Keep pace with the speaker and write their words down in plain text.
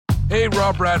Hey,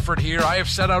 Rob Bradford here. I have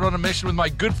set out on a mission with my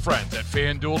good friends at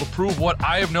FanDuel to prove what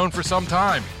I have known for some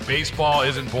time. Baseball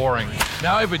isn't boring.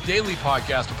 Now I have a daily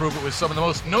podcast to prove it with some of the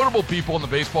most notable people in the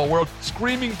baseball world,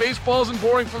 screaming baseball isn't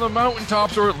boring from the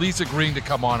mountaintops, or at least agreeing to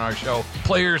come on our show.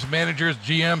 Players, managers,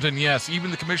 GMs, and yes, even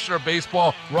the commissioner of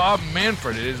baseball, Rob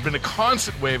Manfred. It has been a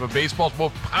constant wave of baseball's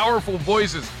most powerful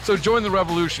voices. So join the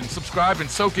revolution. Subscribe and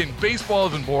soak in Baseball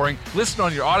Isn't Boring. Listen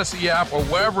on your Odyssey app or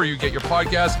wherever you get your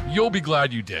podcasts. You'll be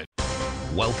glad you did.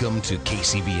 Welcome to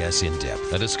KCBS In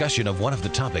Depth, a discussion of one of the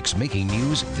topics making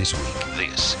news this week.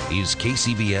 This is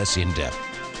KCBS In Depth.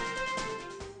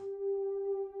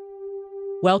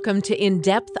 Welcome to In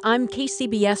Depth. I'm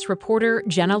KCBS reporter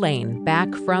Jenna Lane,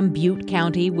 back from Butte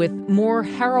County with more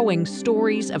harrowing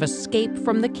stories of escape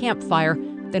from the Camp Fire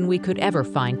than we could ever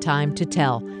find time to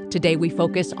tell. Today we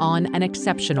focus on an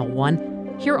exceptional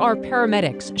one. Here are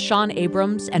paramedics Sean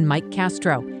Abrams and Mike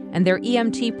Castro, and their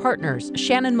EMT partners,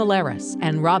 Shannon Maleris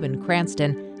and Robin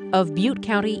Cranston of Butte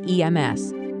County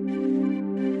EMS.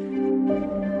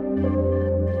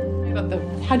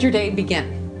 How'd your day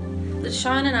begin?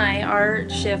 Sean and I, our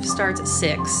shift starts at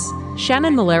 6.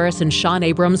 Shannon Maleris and Sean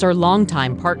Abrams are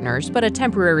longtime partners, but a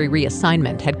temporary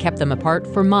reassignment had kept them apart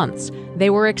for months. They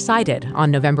were excited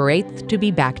on November 8th to be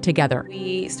back together.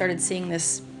 We started seeing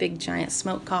this big giant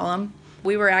smoke column.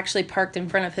 We were actually parked in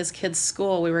front of his kids'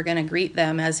 school. We were going to greet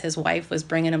them as his wife was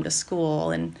bringing them to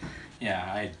school. Yeah,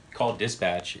 I called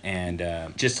dispatch and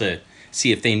just to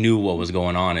see if they knew what was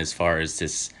going on as far as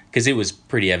this, because it was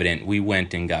pretty evident. We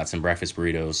went and got some breakfast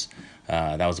burritos.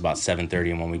 That was about 7:30,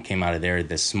 and when we came out of there,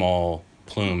 this small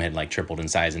plume had like tripled in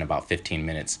size in about 15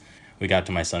 minutes. We got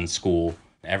to my son's school.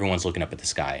 Everyone's looking up at the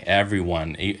sky.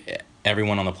 Everyone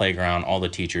on the playground, all the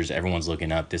teachers, everyone's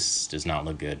looking up. This does not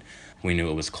look good. We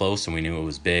knew it was close and we knew it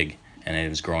was big and it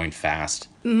was growing fast.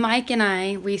 Mike and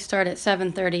I, we start at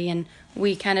 7:30 and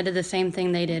we kind of did the same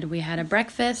thing they did. We had a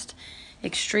breakfast,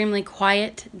 extremely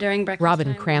quiet during breakfast Robin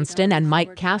time. Cranston and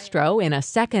Mike Castro in a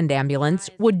second ambulance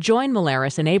would join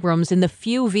Maleris and Abrams in the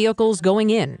few vehicles going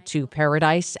in to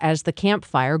Paradise as the Camp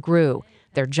Fire grew.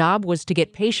 Their job was to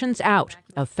get patients out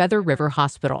of Feather River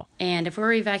Hospital. And if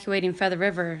we're evacuating Feather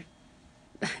River,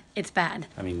 it's bad.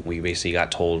 I mean, we basically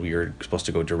got told we were supposed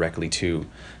to go directly to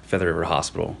Feather River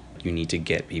Hospital. You need to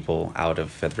get people out of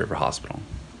Feather River Hospital,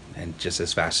 and just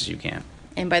as fast as you can.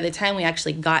 And by the time we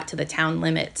actually got to the town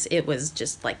limits, it was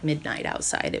just like midnight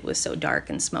outside. It was so dark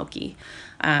and smoky.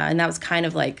 And that was kind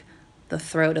of like the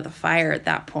throat of the fire at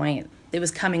that point. It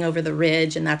was coming over the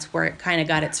ridge, and that's where it kind of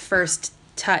got its first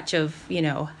touch of,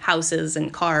 houses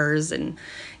and cars and,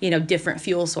 different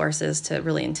fuel sources to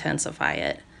really intensify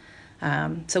it.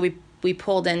 So we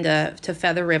pulled into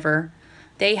Feather River.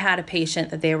 They had a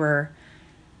patient that they were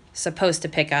supposed to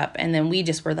pick up, and then we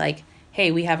just were like,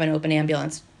 hey, we have an open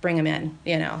ambulance, bring them in,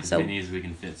 As many as we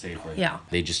can fit safely. Yeah.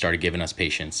 They just started giving us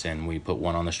patients, and we put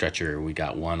one on the stretcher. We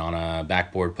got one on a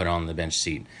backboard, put on the bench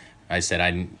seat. I said,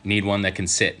 I need one that can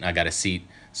sit. I got a seat,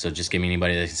 so just give me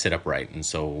anybody that can sit upright. And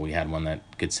so we had one that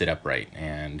could sit upright.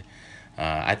 And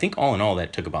I think all in all,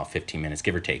 that took about 15 minutes,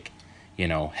 give or take.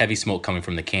 Heavy smoke coming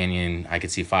from the canyon. I could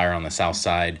see fire on the south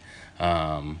side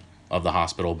of the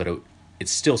hospital, but it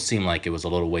still seemed like it was a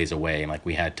little ways away, and like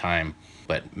we had time.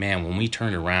 But man, when we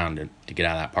turned around to get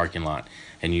out of that parking lot,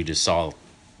 and you just saw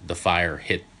the fire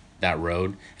hit that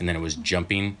road, and then it was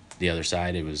jumping the other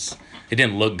side, it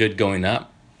didn't look good going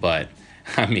up, but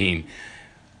I mean,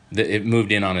 it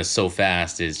moved in on us so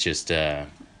fast. It's just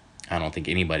I don't think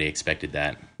anybody expected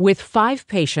that. With 5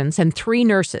 patients and 3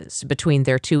 nurses between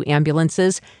their 2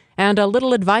 ambulances and a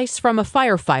little advice from a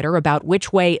firefighter about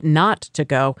which way not to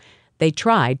go, they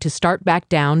tried to start back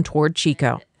down toward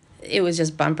Chico. It was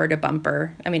just bumper to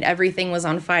bumper. I mean, everything was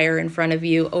on fire in front of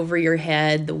you, over your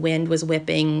head. The wind was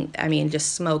whipping. I mean,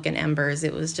 just smoke and embers.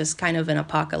 It was just kind of an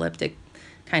apocalyptic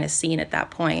kind of scene at that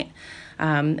point.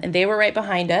 And they were right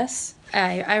behind us.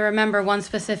 I remember one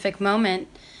specific moment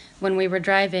when we were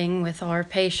driving with our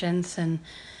patients and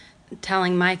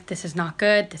telling Mike, this is not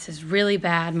good. This is really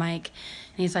bad, Mike.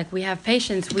 And he's like, we have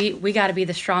patients. We got to be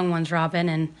the strong ones, Robin.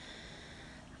 And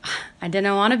I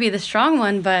didn't want to be the strong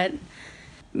one, but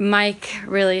Mike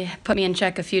really put me in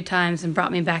check a few times and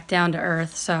brought me back down to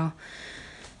earth. So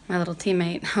my little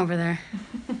teammate over there.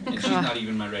 And she's not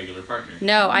even my regular partner.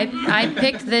 No, I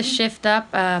picked this shift up.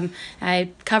 I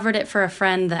covered it for a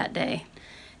friend that day.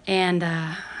 And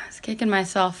I was kicking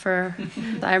myself for,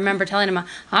 I remember telling him,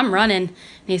 I'm running. And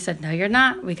he said, no, you're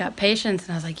not. We got patients.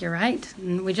 And I was like, you're right.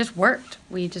 And we just worked.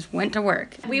 We just went to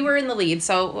work. We were in the lead.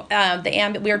 So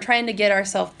we were trying to get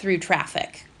ourselves through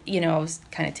traffic. I was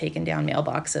kind of taking down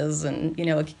mailboxes and,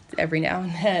 every now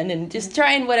and then and just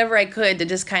trying whatever I could to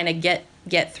just kind of get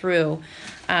get through.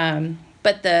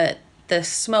 But the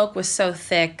smoke was so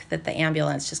thick that the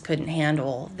ambulance just couldn't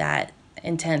handle that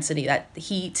intensity, that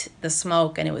heat, the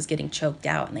smoke, and it was getting choked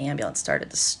out, and the ambulance started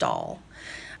to stall.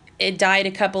 It died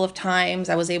a couple of times.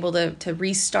 I was able to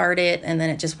restart it, and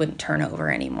then it just wouldn't turn over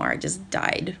anymore. It just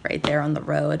died right there on the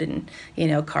road, and,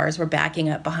 cars were backing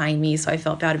up behind me, so I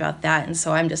felt bad about that. And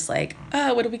so I'm just like,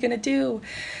 what are we going to do?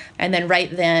 And then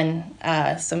right then,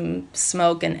 some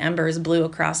smoke and embers blew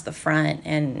across the front,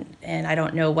 and I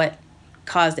don't know what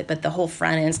caused it, but the whole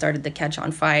front end started to catch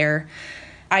on fire.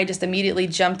 I just immediately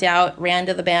jumped out, ran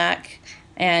to the back,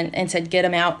 and said, get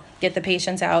them out, get the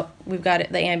patients out. We've got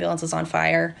it. The ambulance is on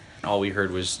fire. All we heard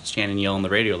was Shannon yell on the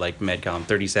radio, like, Medcom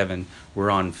 37,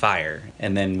 we're on fire.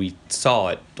 And then we saw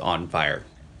it on fire.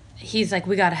 He's like,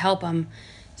 we got to help him.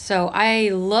 So I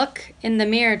look in the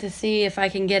mirror to see if I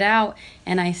can get out,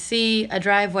 and I see a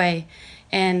driveway.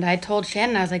 And I told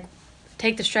Shannon, I was like,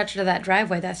 take the stretcher to that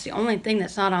driveway. That's the only thing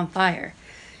that's not on fire.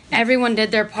 Everyone did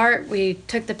their part. We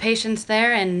took the patients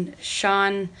there, and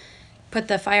Sean put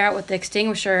the fire out with the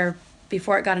extinguisher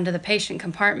before it got into the patient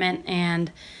compartment,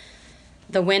 and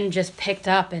the wind just picked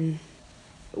up, and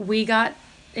we got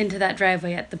into that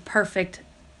driveway at the perfect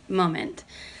moment.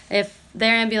 If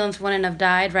their ambulance wouldn't have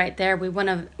died right there, we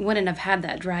wouldn't have had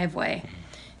that driveway.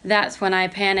 That's when I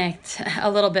panicked a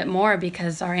little bit more,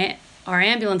 because our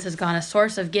ambulance is gone. A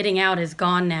source of getting out is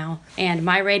gone now, and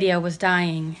my radio was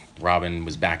dying. Robin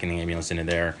was backing the ambulance into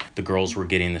there. The girls were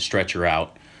getting the stretcher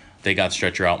out. They got the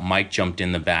stretcher out. Mike jumped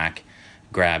in the back,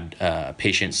 grabbed a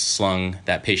patient, slung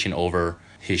that patient over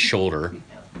his shoulder.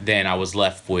 Then I was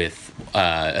left with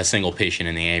a single patient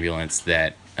in the ambulance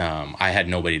that I had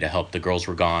nobody to help. The girls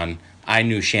were gone. I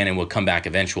knew Shannon would come back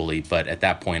eventually, but at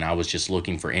that point I was just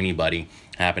looking for anybody.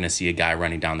 I happened to see a guy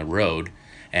running down the road,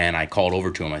 and I called over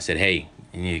to him. I said, hey,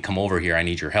 you need to come over here. I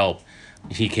need your help.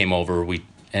 He came over. We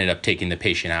ended up taking the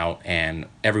patient out, and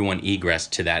everyone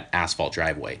egressed to that asphalt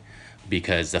driveway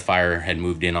because the fire had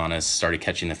moved in on us, started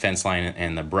catching the fence line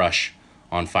and the brush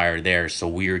on fire there. So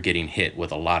we were getting hit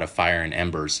with a lot of fire and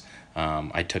embers.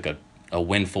 I took a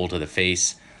windful to the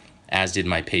face, as did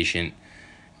my patient.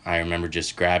 I remember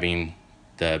just grabbing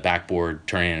the backboard,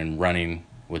 turning and running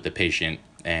with the patient,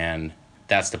 and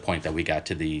that's the point that we got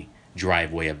to the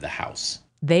driveway of the house.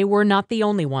 They were not the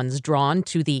only ones drawn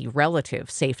to the relative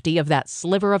safety of that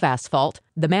sliver of asphalt.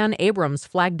 The man Abrams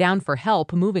flagged down for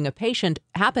help moving a patient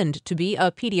happened to be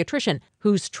a pediatrician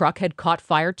whose truck had caught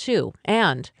fire too.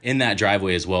 And in that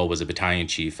driveway as well was a battalion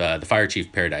chief, the fire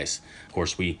chief Paradise. Of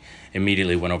course, we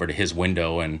immediately went over to his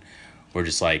window and we're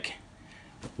just like,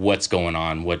 what's going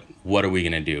on? What are we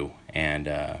going to do?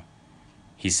 And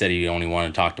he said he only wanted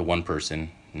to talk to one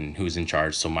person, and who's in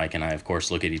charge. So Mike and I, of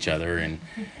course, look at each other, and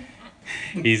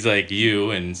he's like,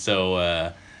 you. And so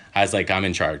I was like, I'm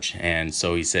in charge. And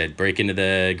so he said, break into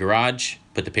the garage,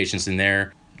 put the patients in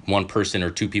there. One person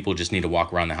or two people just need to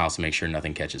walk around the house and make sure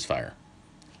nothing catches fire.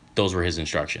 Those were his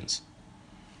instructions.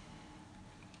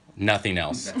 Nothing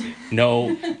else.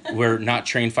 No, we're not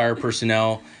trained fire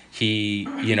personnel. He,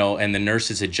 and the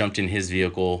nurses had jumped in his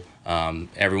vehicle.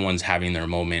 Everyone's having their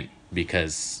moment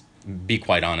because, be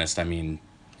quite honest, I mean,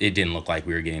 it didn't look like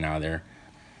we were getting out of there.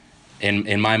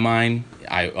 In my mind,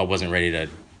 I wasn't ready to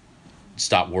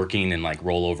stop working and like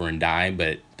roll over and die,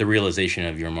 but the realization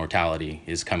of your mortality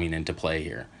is coming into play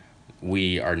here.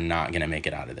 We are not going to make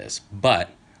it out of this, but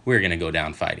we're going to go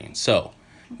down fighting. So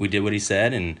we did what he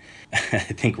said, and I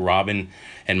think Robin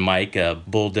and Mike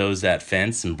bulldozed that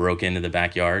fence and broke into the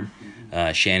backyard.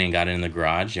 Shannon got in the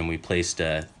garage, and we placed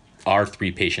our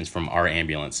 3 patients from our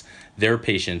ambulance. Their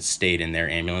patients stayed in their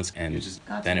ambulance, and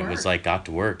then it was like got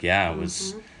to work. Yeah, it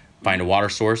was find a water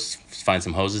source, find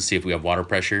some hoses, see if we have water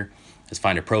pressure. Let's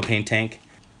find a propane tank,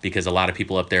 because a lot of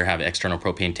people up there have external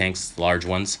propane tanks, large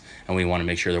ones, and we want to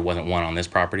make sure there wasn't one on this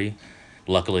property.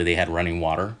 Luckily, they had running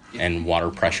water and water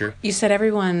pressure. You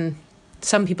said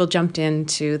some people jumped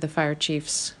into the fire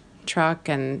chief's truck,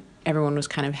 and everyone was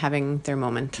kind of having their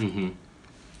moment. Mm-hmm.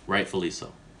 Rightfully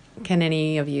so. Can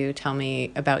any of you tell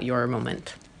me about your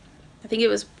moment? I think it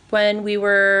was when we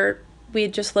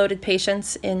had just loaded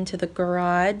patients into the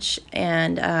garage,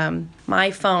 and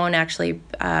my phone actually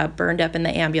burned up in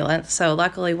the ambulance. So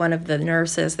luckily one of the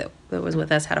nurses that was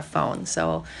with us had a phone.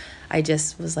 So I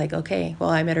just was like, okay, well,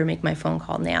 I better make my phone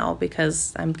call now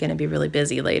because I'm going to be really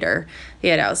busy later,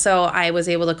 So I was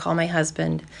able to call my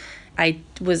husband. I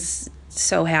was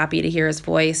so happy to hear his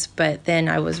voice, but then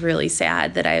I was really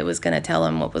sad that I was going to tell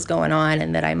him what was going on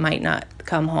and that I might not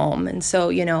come home. And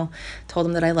so, told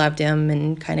him that I loved him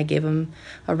and kind of gave him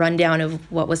a rundown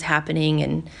of what was happening.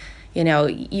 And,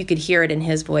 you could hear it in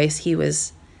his voice. He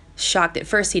was shocked. At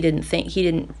first, he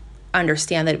didn't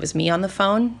understand that it was me on the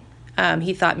phone.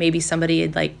 He thought maybe somebody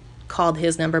had like called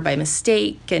his number by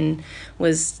mistake and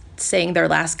was saying their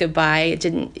last goodbye.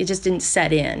 It just didn't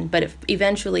set in, but it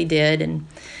eventually did. And,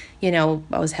 you know,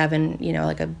 I was having, you know,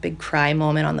 like a big cry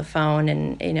moment on the phone,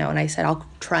 and, you know, and I said, I'll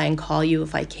try and call you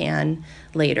if I can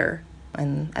later,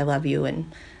 and I love you,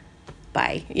 and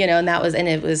bye, you know. And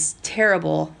it was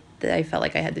terrible that I felt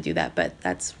like I had to do that, but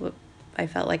that's what I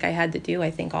felt like I had to do.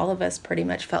 I think all of us pretty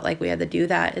much felt like we had to do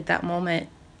that at that moment.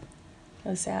 It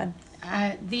was sad.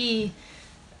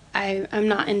 I'm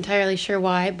not entirely sure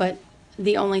why, but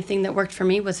the only thing that worked for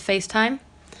me was FaceTime.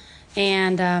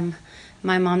 And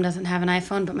my mom doesn't have an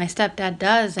iPhone, but my stepdad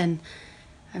does, and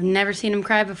I've never seen him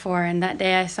cry before. And that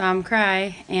day I saw him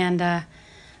cry, and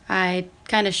I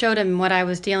kind of showed him what I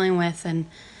was dealing with, and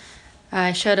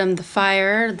I showed him the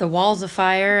fire, the walls of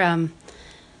fire,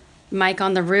 Mike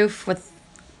on the roof with,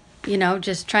 you know,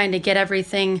 just trying to get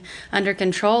everything under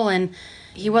control. And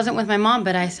he wasn't with my mom,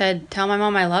 but I said, tell my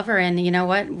mom I love her, and you know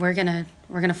what, we're gonna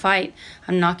fight.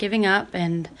 I'm not giving up,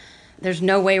 and there's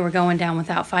no way we're going down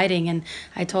without fighting. And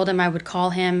I told him I would call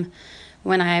him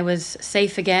when I was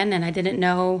safe again, and I didn't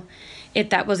know if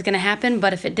that was gonna happen,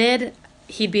 but if it did,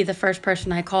 he'd be the first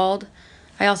person I called.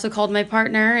 I also called my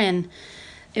partner, and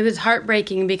it was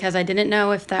heartbreaking because I didn't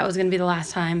know if that was gonna be the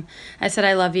last time I said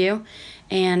I love you.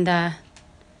 And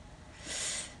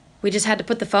we just had to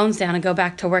put the phones down and go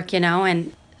back to work, you know.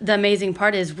 And the amazing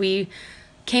part is we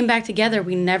came back together.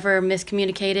 We never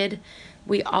miscommunicated.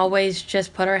 We always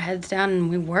just put our heads down and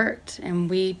we worked.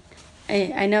 And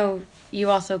I know you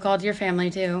also called your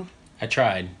family too. I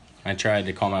tried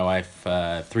to call my wife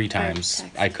 3 times.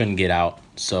 I couldn't get out,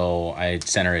 so I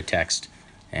sent her a text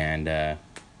and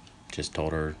just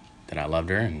told her that I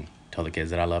loved her and tell the kids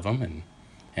that I love them.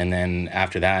 And then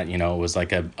after that, you know, it was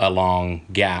like a long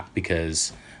gap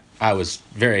because I was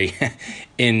very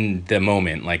in the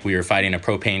moment. Like, we were fighting a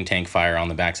propane tank fire on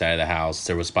the backside of the house.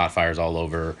 There was spot fires all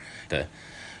over. The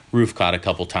roof caught a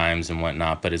couple times and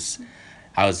whatnot. But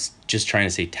I was just trying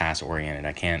to stay task oriented.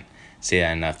 I can't say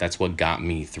that enough. That's what got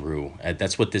me through.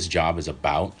 That's what this job is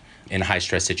about. In high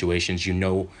stress situations, you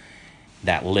know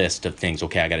that list of things.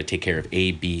 Okay, I got to take care of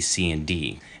A, B, C, and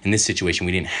D. In this situation,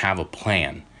 we didn't have a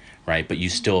plan, right? But you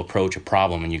still approach a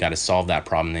problem and you got to solve that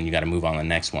problem. Then you got to move on to the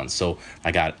next one. So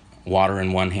I got water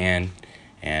in one hand,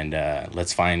 and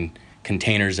let's find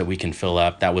containers that we can fill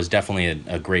up. That was definitely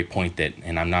a great point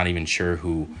and I'm not even sure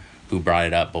who brought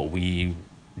it up, but we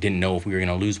didn't know if we were going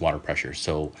to lose water pressure.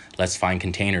 So let's find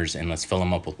containers and let's fill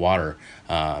them up with water,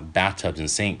 bathtubs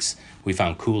and sinks. We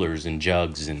found coolers and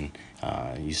jugs, and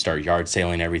you start yard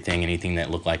sailing everything. Anything that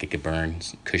looked like it could burn,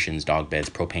 cushions, dog beds,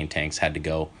 propane tanks had to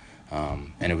go.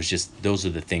 And it was just, those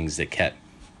are the things that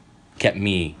kept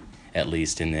me, at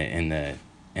least, in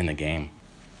the game.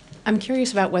 I'm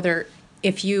curious about whether,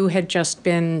 if you had just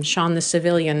been Sean the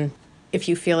civilian, if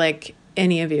you feel like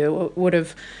any of you would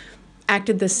have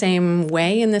acted the same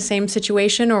way in the same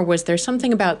situation, or was there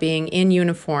something about being in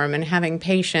uniform and having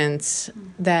patience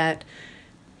that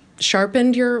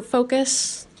sharpened your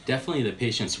focus? Definitely the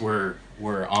patients were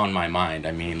on my mind.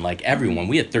 I mean, like everyone,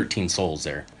 we had 13 souls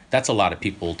there. That's a lot of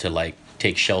people to like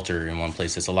take shelter in one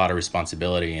place. It's a lot of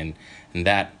responsibility, and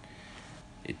that,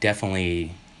 it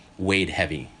definitely weighed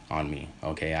heavy on me.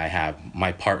 Okay, I have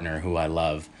my partner who I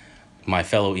love, my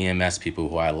fellow EMS people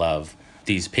who I love,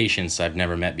 these patients I've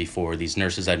never met before, these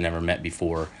nurses I've never met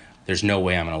before. There's no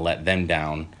way I'm going to let them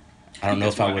down. I don't know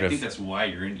if I would have. I think that's why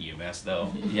you're in EMS,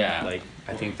 though. Yeah. Like,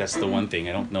 I think that's the one thing.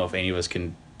 I don't know if any of us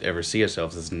can ever see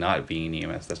ourselves as not being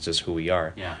EMS. That's just who we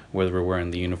are. Yeah. Whether we're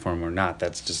wearing the uniform or not,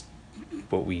 that's just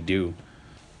what we do.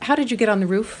 How did you get on the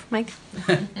roof, Mike?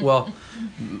 Well,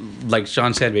 like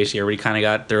Sean said, basically everybody kind of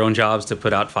got their own jobs to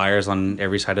put out fires on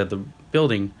every side of the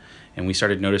building, and we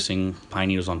started noticing pine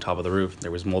needles on top of the roof.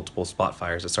 There was multiple spot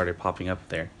fires that started popping up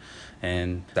there,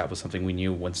 and that was something we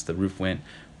knew once the roof went,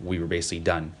 we were basically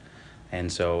done.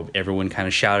 And so everyone kind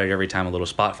of shouted every time a little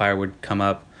spot fire would come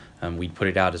up. We'd put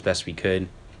it out as best we could.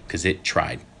 Because it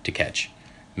tried to catch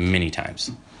many times.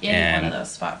 Any one of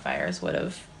those spot fires would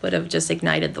have just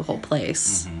ignited the whole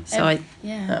place. Mm-hmm.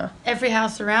 So every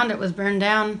house around it was burned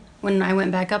down when I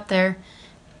went back up there,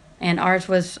 and ours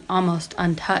was almost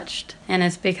untouched. And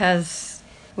it's because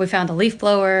we found a leaf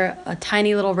blower, a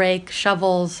tiny little rake,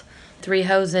 shovels, 3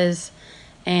 hoses,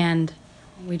 and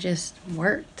we just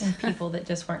worked. And people that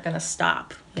just weren't going to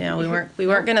stop. You know, we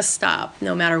weren't going to stop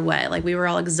no matter what. Like, we were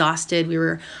all exhausted. We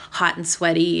were hot and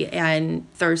sweaty and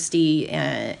thirsty,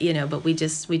 and but we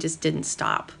just didn't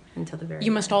stop until the very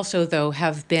You must also, though,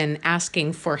 have been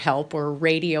asking for help or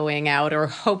radioing out or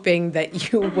hoping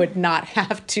that you would not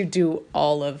have to do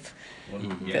all of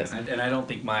And I don't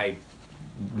think my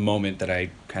moment that I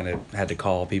kind of had to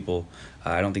call people,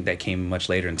 I don't think that came much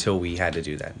later until we had to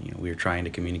do that. We were trying to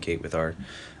communicate with our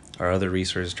other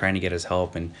resources, trying to get us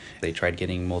help, and they tried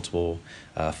getting multiple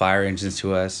fire engines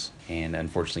to us, and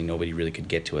unfortunately nobody really could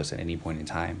get to us at any point in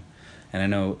time. And I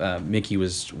know Mickey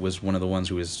was one of the ones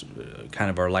who was kind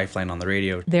of our lifeline on the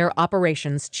radio. Their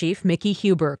operations chief, Mickey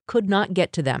Huber, could not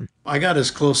get to them. I got as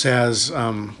close as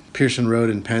Pearson Road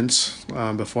and Pence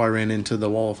before I ran into the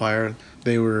wall of fire.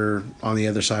 They were on the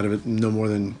other side of it, no more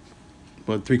than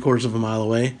 3/4 of a mile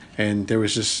away, and there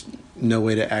was just no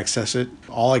way to access it.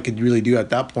 All I could really do at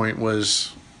that point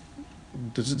was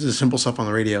the simple stuff on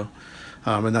the radio.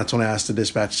 And that's when I asked the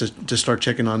dispatch to start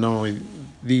checking on not only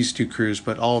these two crews,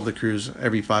 but all of the crews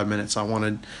every 5 minutes. I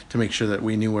wanted to make sure that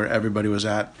we knew where everybody was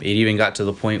at. It even got to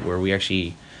the point where we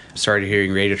actually started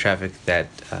hearing radio traffic that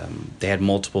they had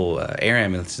multiple air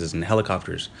ambulances and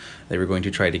helicopters. They were going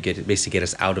to try to basically get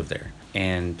us out of there.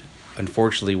 And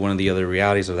unfortunately, one of the other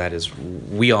realities of that is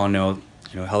we all know,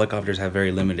 helicopters have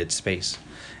very limited space.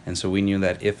 And so we knew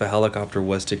that if a helicopter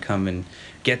was to come and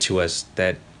get to us,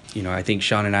 that I think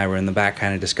Sean and I were in the back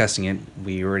kind of discussing it.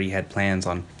 We already had plans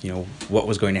on, what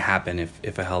was going to happen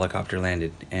if a helicopter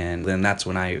landed. And then that's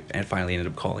when I finally ended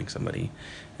up calling somebody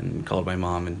and called my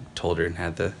mom and told her, and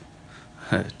had the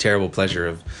terrible pleasure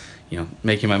of,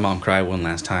 making my mom cry one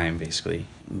last time, basically.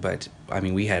 But,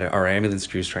 we had our ambulance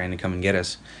crews trying to come and get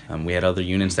us. We had other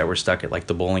units that were stuck at,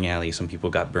 the bowling alley. Some people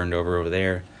got burned over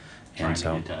there. Trying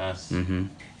to get to us. Mm-hmm.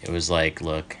 It was like,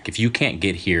 look, if you can't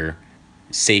get here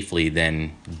safely,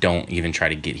 then don't even try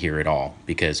to get here at all,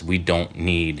 because we don't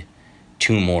need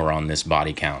 2 more on this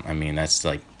body count. That's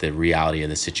like the reality of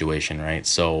the situation, right?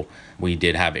 So we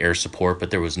did have air support,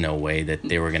 but there was no way that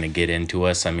they were going to get into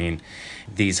us.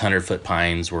 These 100-foot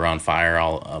pines were on fire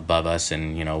all above us,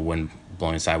 and wind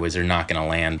blowing sideways, they're not going to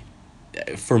land.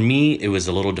 For me, it was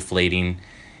a little deflating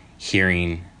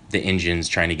hearing the engines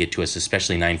trying to get to us,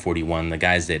 especially 941, the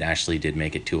guys that actually did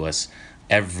make it to us.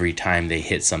 Every time they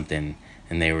hit something,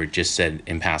 and they were just said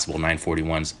impassable,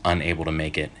 941's unable to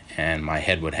make it, and my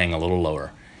head would hang a little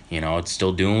lower. It's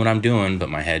still doing what I'm doing, but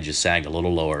my head just sagged a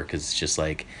little lower, because it's just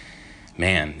like,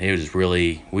 man,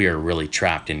 we are really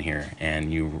trapped in here.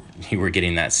 And you were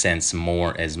getting that sense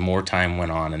more as more time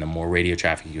went on, and the more radio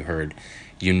traffic you heard,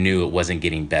 you knew it wasn't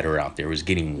getting better out there. It was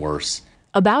getting worse.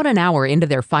 About an hour into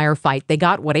their firefight, they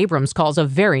got what Abrams calls a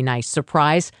very nice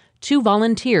surprise. 2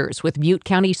 volunteers with Butte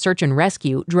County Search and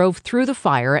Rescue drove through the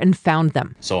fire and found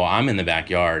them. So I'm in the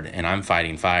backyard and I'm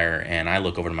fighting fire, and I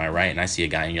look over to my right and I see a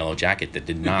guy in a yellow jacket that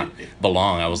did not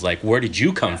belong. I was like, where did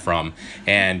you come from?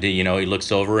 And, he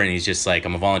looks over and he's just like,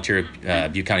 I'm a volunteer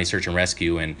at Butte County Search and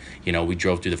Rescue, and, we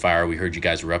drove through the fire. We heard you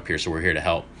guys were up here, so we're here to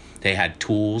help. They had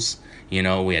tools.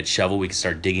 We had shovel. We could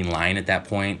start digging line at that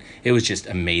point. It was just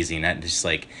amazing. That just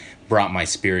brought my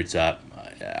spirits up.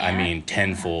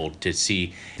 Tenfold to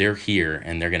see they're here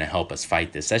and they're going to help us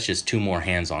fight this. That's just 2 more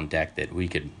hands on deck that we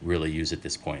could really use at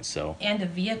this point. So and a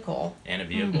vehicle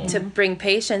mm-hmm. to bring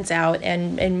patients out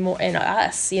and more, and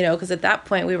us, because at that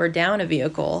point we were down a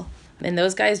vehicle, and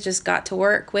those guys just got to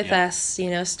work with us.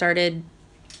 Started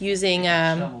using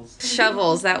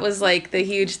shovels. That was the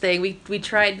huge thing. We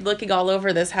tried looking all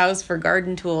over this house for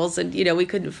garden tools, and we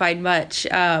couldn't find much.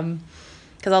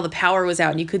 Because all the power was out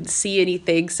and you couldn't see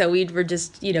anything. So we were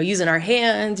just, using our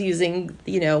hands, using,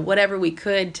 whatever we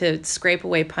could to scrape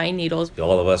away pine needles.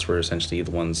 All of us were essentially the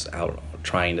ones out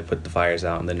trying to put the fires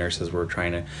out, and the nurses were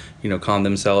trying to, calm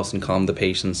themselves and calm the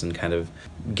patients and kind of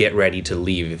get ready to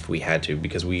leave if we had to,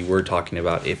 because we were talking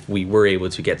about if we were able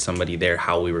to get somebody there,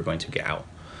 how we were going to get out.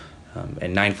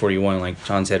 And 941, like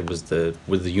Sean said, was the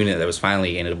unit that was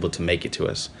finally able to make it to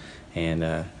us. And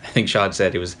I think Sean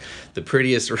said it was the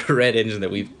prettiest red engine that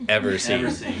we've ever seen.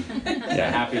 The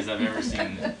happiest I've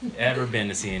ever been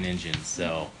to see an engine.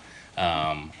 So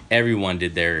everyone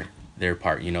did their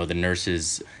part. The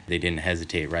nurses, they didn't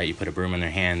hesitate, right? You put a broom in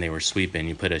their hand, they were sweeping.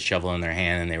 You put a shovel in their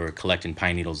hand, and they were collecting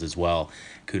pine needles as well.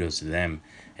 Kudos to them.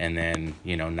 And then,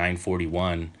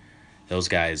 941, those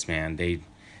guys, man,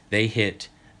 they hit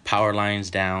power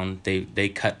lines down, they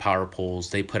cut power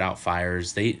poles, they put out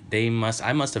fires.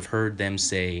 I must have heard them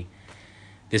say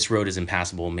this road is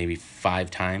impassable maybe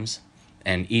 5 times,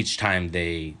 and each time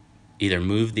they either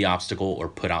moved the obstacle or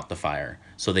put out the fire.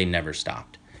 So they never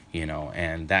stopped,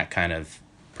 and that kind of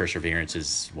perseverance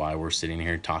is why we're sitting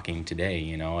here talking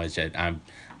today.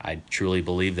 I truly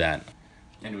believe that.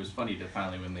 And it was funny to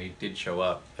finally, when they did show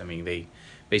up, they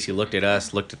basically looked at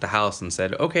us, looked at the house, and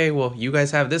said, okay, well, you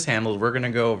guys have this handled. We're going to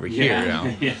go over here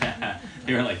now. Yeah.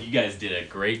 They were like, you guys did a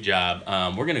great job.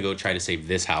 We're going to go try to save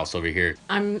this house over here.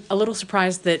 I'm a little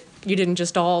surprised that you didn't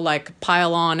just all like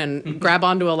pile on and grab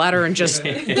onto a ladder and just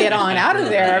get on out of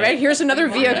there, right? Here's another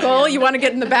vehicle. You want to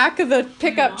get in the back of the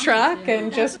pickup truck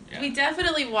and just... We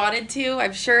definitely wanted to.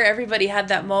 I'm sure everybody had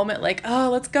that moment like, oh,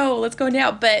 let's go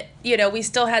now. But, we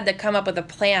still had to come up with a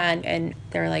plan. And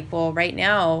they're like, well, right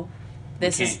now,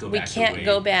 we can't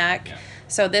go back. Yeah.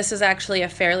 So this is actually a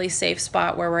fairly safe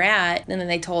spot where we're at. And then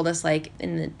they told us, like,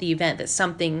 in the event that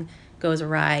something goes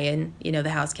awry and, the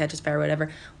house catches fire or whatever,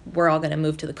 we're all going to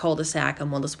move to the cul-de-sac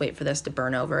and we'll just wait for this to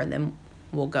burn over and then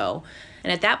we'll go.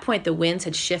 And at that point, the winds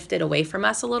had shifted away from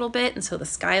us a little bit. And so the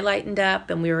sky lightened up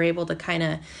and we were able to kind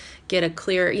of get a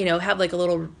clear, have like a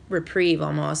little reprieve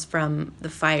almost from the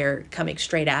fire coming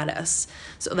straight at us.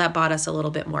 So that bought us a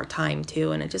little bit more time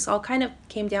too. And it just all kind of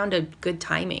came down to good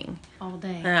timing. All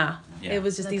day. Yeah. It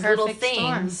was just these little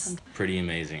things. Storm. Pretty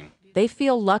amazing. They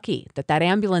feel lucky that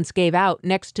ambulance gave out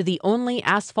next to the only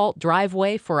asphalt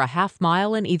driveway for a half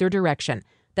mile in either direction,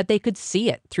 that they could see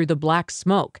it through the black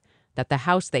smoke, that the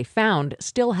house they found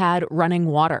still had running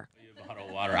water.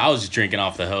 Water. I was just drinking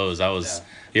off the hose.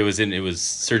 It was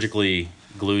surgically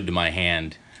glued to my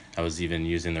hand. I was even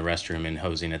using the restroom and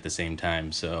hosing at the same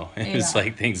time. So it was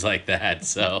like things like that.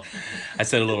 So I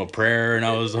said a little prayer and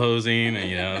I was hosing,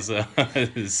 and so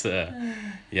it was,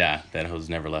 that hose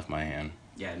never left my hand.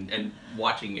 Yeah, and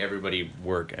watching everybody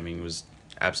work, it was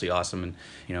absolutely awesome.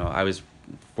 And I was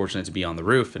fortunate to be on the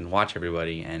roof and watch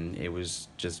everybody, and it was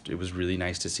really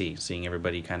nice to seeing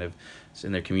everybody kind of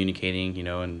in there communicating,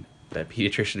 and that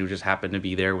pediatrician who just happened to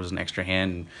be there was an extra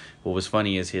hand. And what was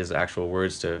funny is his actual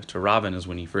words to Robin is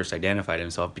when he first identified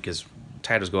himself, because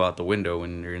titles go out the window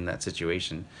when you're in that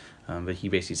situation. But he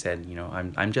basically said,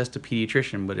 I'm just a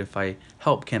pediatrician, but if I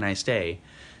help, can I stay?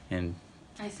 And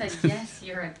I said, yes,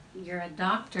 you're a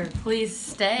doctor. Please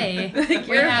stay.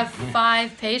 We have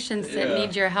 5 patients that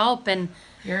need your help, and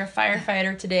you're a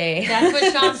firefighter today. That's what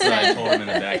Sean So I said. told him in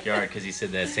the backyard because he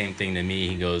said that same thing to me.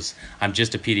 He goes, I'm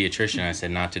just a pediatrician. I said,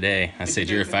 not today. I said,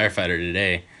 you're a firefighter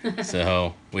today.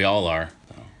 So we all are.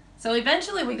 So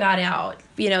eventually we got out.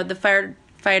 The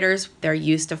firefighters, they're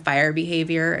used to fire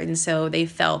behavior, and so they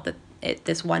felt that at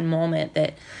this one moment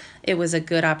that it was a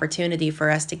good opportunity for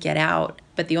us to get out.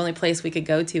 But the only place we could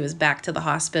go to is back to the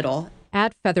hospital.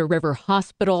 At Feather River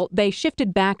Hospital, they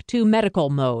shifted back to medical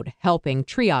mode, helping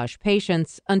triage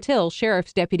patients until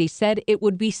sheriff's deputies said it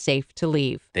would be safe to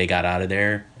leave. They got out of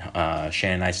there.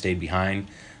 Shannon and I stayed behind.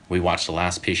 We watched the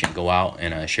last patient go out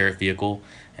in a sheriff vehicle,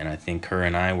 and I think her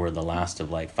and I were the last of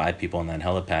like 5 people on that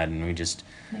helipad, and we just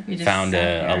found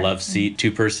a love seat,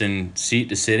 2-person seat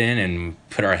to sit in and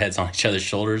put our heads on each other's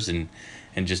shoulders and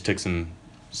just took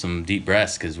some deep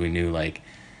breaths because we knew, like,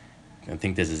 I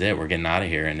think this is it. We're getting out of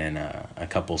here. And then a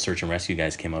couple search and rescue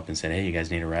guys came up and said, hey, you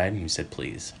guys need a ride? And we said,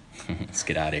 please, let's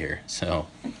get out of here. So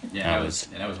that was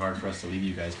hard for us to leave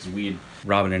you guys because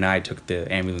Robin and I took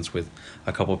the ambulance with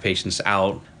a couple of patients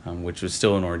out, which was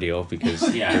still an ordeal because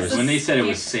when they said it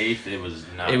was safe, it was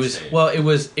not safe. Well, it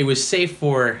was safe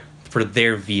for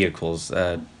their vehicles.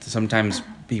 Sometimes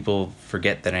people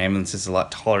forget that an ambulance is a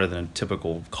lot taller than a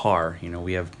typical car.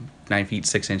 We have 9 feet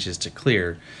 6 inches to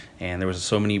clear, and there was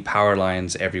so many power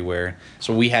lines everywhere.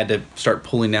 So we had to start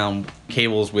pulling down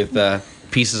cables with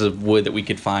pieces of wood that we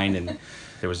could find, and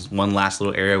there was one last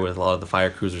little area where a lot of the fire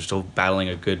crews were still battling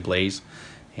a good blaze,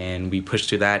 and we pushed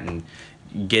through that, and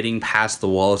getting past the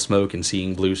wall of smoke and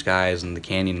seeing blue skies and the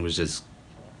canyon was just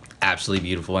absolutely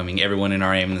beautiful. Everyone in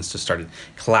our ambulance just started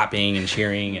clapping and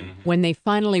cheering. And when they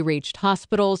finally reached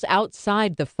hospitals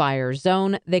outside the fire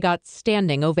zone, they got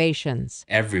standing ovations.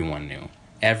 Everyone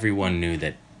knew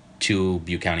that 2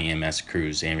 Butte County EMS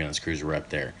crews, ambulance crews, were up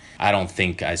there. I don't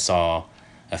think I saw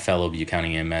a fellow Butte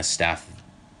County EMS staff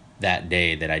that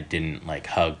day that I didn't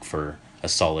hug for a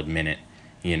solid minute.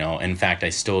 In fact, I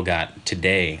saw Kirk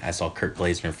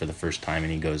Glazner for the first time,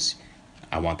 and he goes,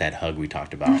 I want that hug we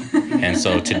talked about. And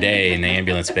so today in the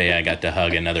ambulance bay, I got to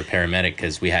hug another paramedic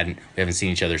because we haven't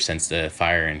seen each other since the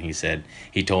fire. And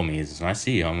he told me, when I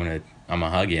see you, I'm gonna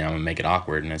hug you. I'm gonna make it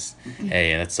awkward. And it's,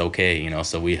 hey, that's okay.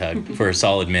 So we hugged for a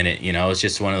solid minute. It's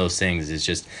just one of those things. It's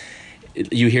just,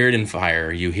 you hear it in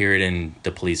fire, you hear it in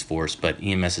the police force, but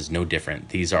EMS is no different.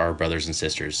 These are our brothers and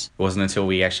sisters. It wasn't until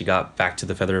we actually got back to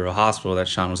the Feather River Hospital that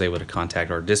Sean was able to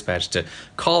contact our dispatch to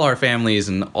call our families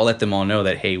and let them all know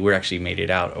that, hey, we're actually made it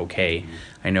out okay. Mm-hmm.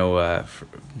 I know,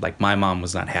 my mom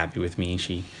was not happy with me.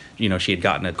 She had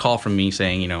gotten a call from me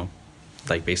saying,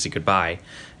 basically goodbye.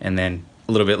 And then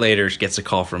a little bit later, she gets a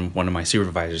call from one of my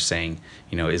supervisors saying,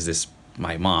 is this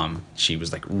my mom, she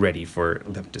was like ready for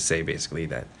them to say basically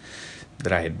that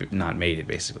I had not made it,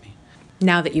 basically.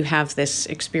 Now that you have this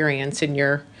experience in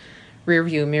your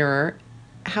rearview mirror,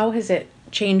 how has it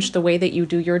changed the way that you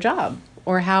do your job?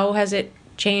 Or how has it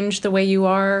changed the way you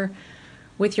are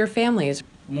with your families?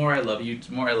 More I love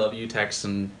you texts,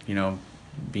 and, you know,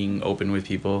 being open with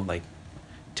people, like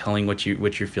telling what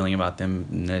you're feeling about them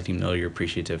and letting them know you're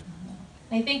appreciative.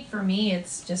 I think for me,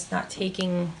 it's just not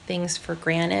taking things for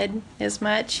granted as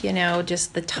much, you know,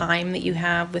 just the time that you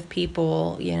have with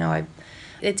people. You know,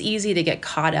 it's easy to get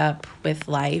caught up with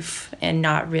life and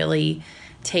not really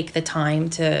take the time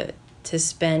to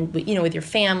spend, you know, with your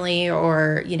family,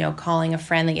 or, you know, calling a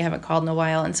friend that you haven't called in a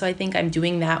while. And so I think I'm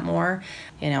doing that more.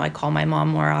 You know, I call my mom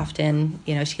more often.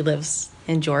 You know, she lives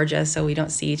in Georgia, so we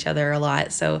don't see each other a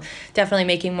lot. So definitely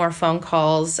making more phone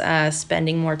calls,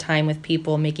 spending more time with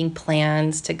people, making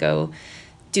plans to go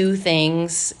do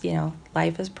things. You know,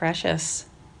 life is precious.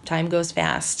 Time goes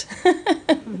fast.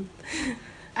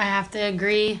 I have to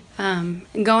agree.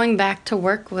 Going back to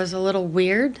work was a little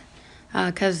weird,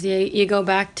 because you go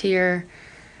back to your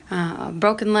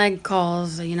broken leg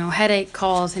calls, you know, headache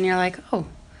calls, and you're like, oh,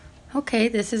 okay,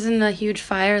 this isn't a huge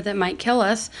fire that might kill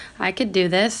us. I could do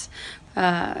this.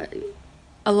 A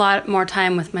lot more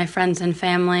time with my friends and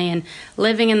family, and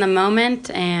living in the moment,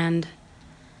 and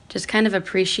just kind of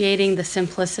appreciating the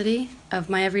simplicity of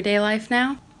my everyday life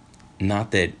now.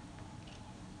 Not that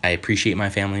I appreciate my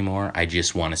family more, I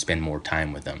just want to spend more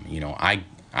time with them. You know, I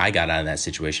got out of that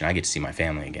situation. I get to see my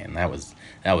family again. That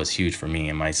was huge for me.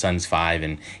 And my son's 5,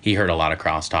 and he heard a lot of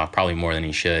crosstalk, probably more than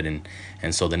he should.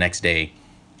 And so the next day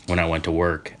when I went to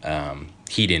work,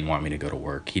 he didn't want me to go to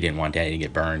work. He didn't want Daddy to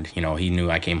get burned. You know, he knew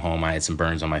I came home, I had some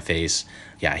burns on my face.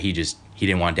 Yeah, he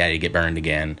didn't want Daddy to get burned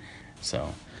again.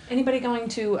 So. Anybody going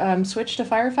to switch to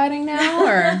firefighting now,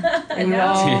 or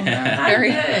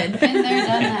very good? Been there,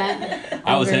 done that.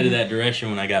 I was headed that direction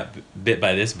when I got bit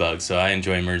by this bug, so I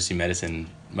enjoy emergency medicine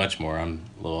much more. I'm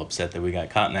a little upset that we got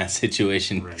caught in that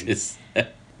situation. Right.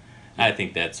 I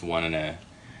think that's once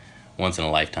in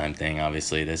a lifetime thing.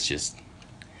 Obviously, that's just.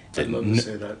 I'd love to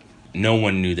say that. No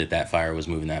one knew that fire was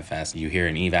moving that fast. You hear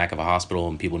an evac of a hospital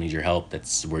and people need your help.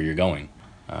 That's where you're going.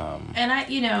 And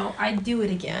I'd do it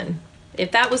again.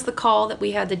 If that was the call that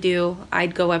we had to do,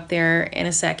 I'd go up there in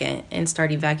a second and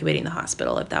start evacuating the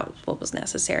hospital if that was what was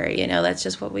necessary. You know, that's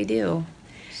just what we do.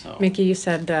 So. Mickey, you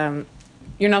said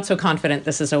you're not so confident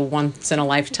this is a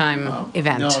once-in-a-lifetime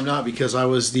event. No, I'm not, because I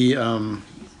was the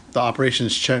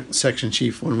operations section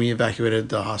chief when we evacuated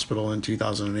the hospital in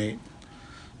 2008.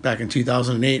 Back in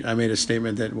 2008, I made a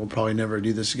statement that we'll probably never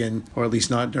do this again, or at least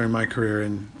not during my career.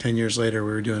 And 10 years later,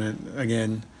 we were doing it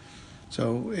again.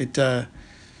 So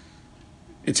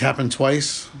it's happened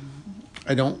twice.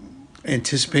 I don't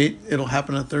anticipate it'll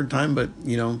happen a third time, but,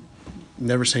 you know,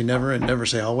 never say never and never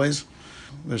say always.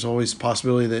 There's always a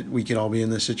possibility that we could all be in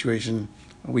this situation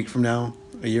a week from now,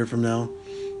 a year from now,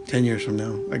 10 years from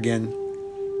now, again.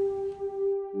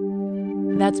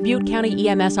 That's Butte County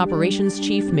EMS Operations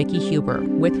Chief Mickey Huber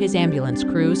with his ambulance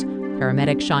crews,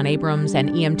 paramedic Sean Abrams and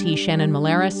EMT Shannon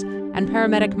Malaris, and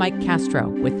paramedic Mike Castro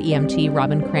with EMT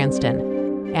Robin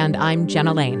Cranston. And I'm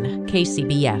Jenna Lane,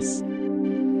 KCBS.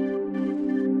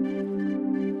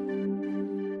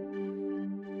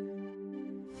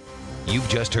 You've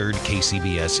just heard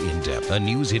KCBS In Depth, a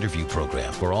news interview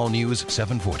program for All News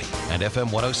 740 and FM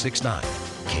 106.9,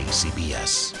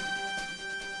 KCBS.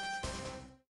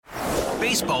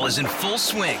 Baseball is in full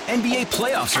swing. NBA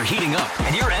playoffs are heating up,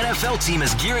 and your NFL team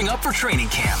is gearing up for training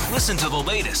camp. Listen to the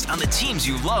latest on the teams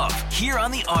you love here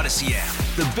on the Odyssey app.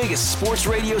 The biggest sports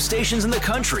radio stations in the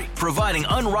country, providing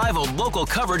unrivaled local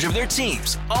coverage of their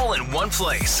teams, all in one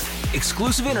place.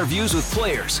 Exclusive interviews with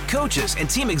players, coaches, and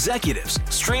team executives,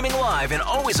 streaming live and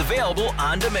always available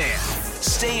on demand.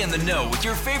 Stay in the know with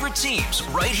your favorite teams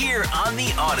right here on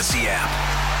the Odyssey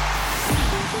app.